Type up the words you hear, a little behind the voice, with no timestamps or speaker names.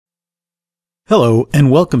Hello and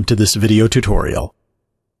welcome to this video tutorial.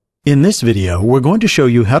 In this video, we're going to show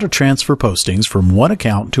you how to transfer postings from one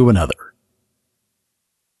account to another.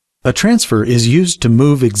 A transfer is used to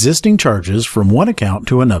move existing charges from one account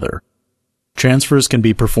to another. Transfers can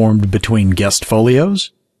be performed between guest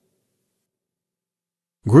folios,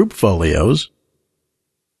 group folios,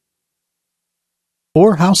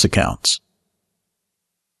 or house accounts.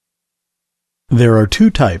 There are two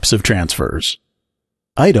types of transfers: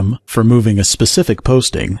 item for moving a specific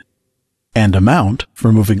posting, and amount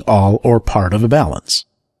for moving all or part of a balance.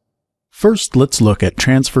 First, let's look at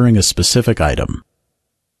transferring a specific item.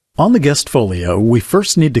 On the guest folio, we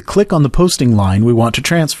first need to click on the posting line we want to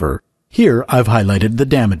transfer. Here, I've highlighted the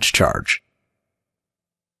damage charge.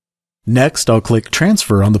 Next, I'll click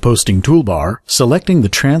Transfer on the posting toolbar, selecting the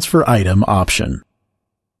Transfer Item option.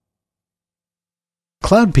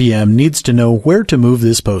 CloudPM needs to know where to move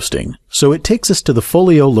this posting, so it takes us to the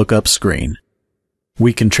folio lookup screen.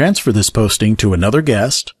 We can transfer this posting to another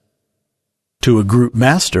guest, to a group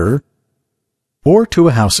master, or to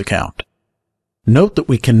a house account. Note that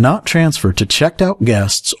we cannot transfer to checked out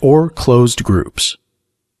guests or closed groups.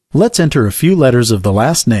 Let's enter a few letters of the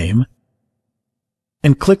last name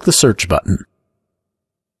and click the search button.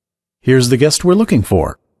 Here's the guest we're looking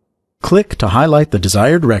for. Click to highlight the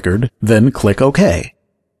desired record, then click OK.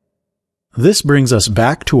 This brings us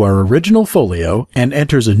back to our original folio and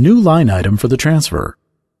enters a new line item for the transfer.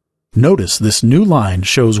 Notice this new line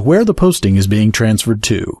shows where the posting is being transferred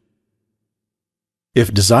to.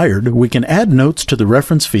 If desired, we can add notes to the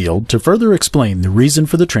reference field to further explain the reason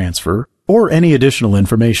for the transfer or any additional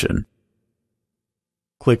information.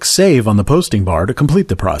 Click Save on the posting bar to complete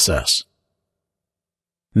the process.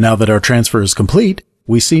 Now that our transfer is complete,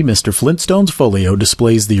 we see Mr. Flintstone's folio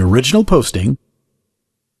displays the original posting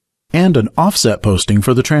and an offset posting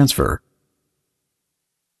for the transfer.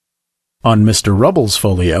 On Mr. Rubble's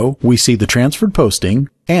folio, we see the transferred posting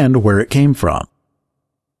and where it came from.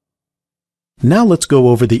 Now let's go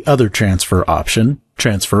over the other transfer option,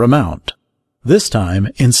 Transfer Amount. This time,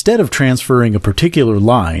 instead of transferring a particular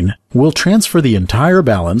line, we'll transfer the entire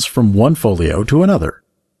balance from one folio to another.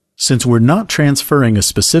 Since we're not transferring a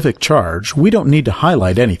specific charge, we don't need to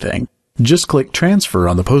highlight anything. Just click Transfer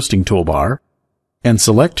on the posting toolbar and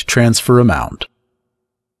select Transfer Amount.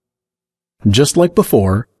 Just like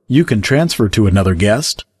before, you can transfer to another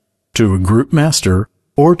guest, to a group master,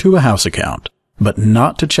 or to a house account, but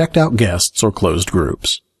not to checked out guests or closed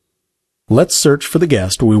groups. Let's search for the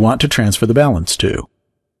guest we want to transfer the balance to.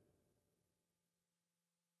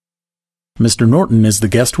 Mr. Norton is the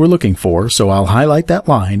guest we're looking for, so I'll highlight that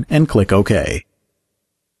line and click OK.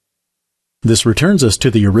 This returns us to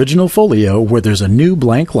the original folio where there's a new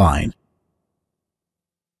blank line.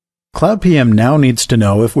 CloudPM now needs to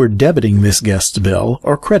know if we're debiting this guest's bill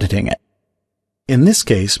or crediting it. In this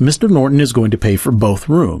case, Mr. Norton is going to pay for both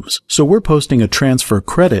rooms, so we're posting a transfer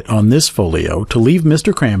credit on this folio to leave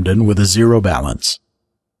Mr. Cramden with a zero balance.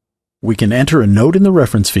 We can enter a note in the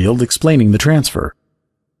reference field explaining the transfer.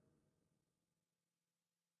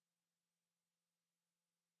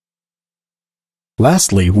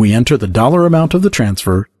 Lastly, we enter the dollar amount of the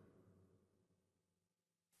transfer,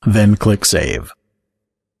 then click Save.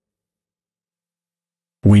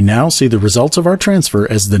 We now see the results of our transfer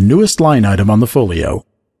as the newest line item on the folio,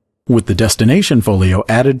 with the destination folio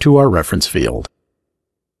added to our reference field.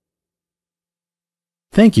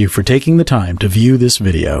 Thank you for taking the time to view this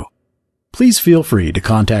video. Please feel free to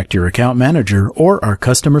contact your account manager or our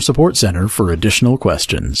customer support center for additional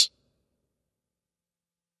questions.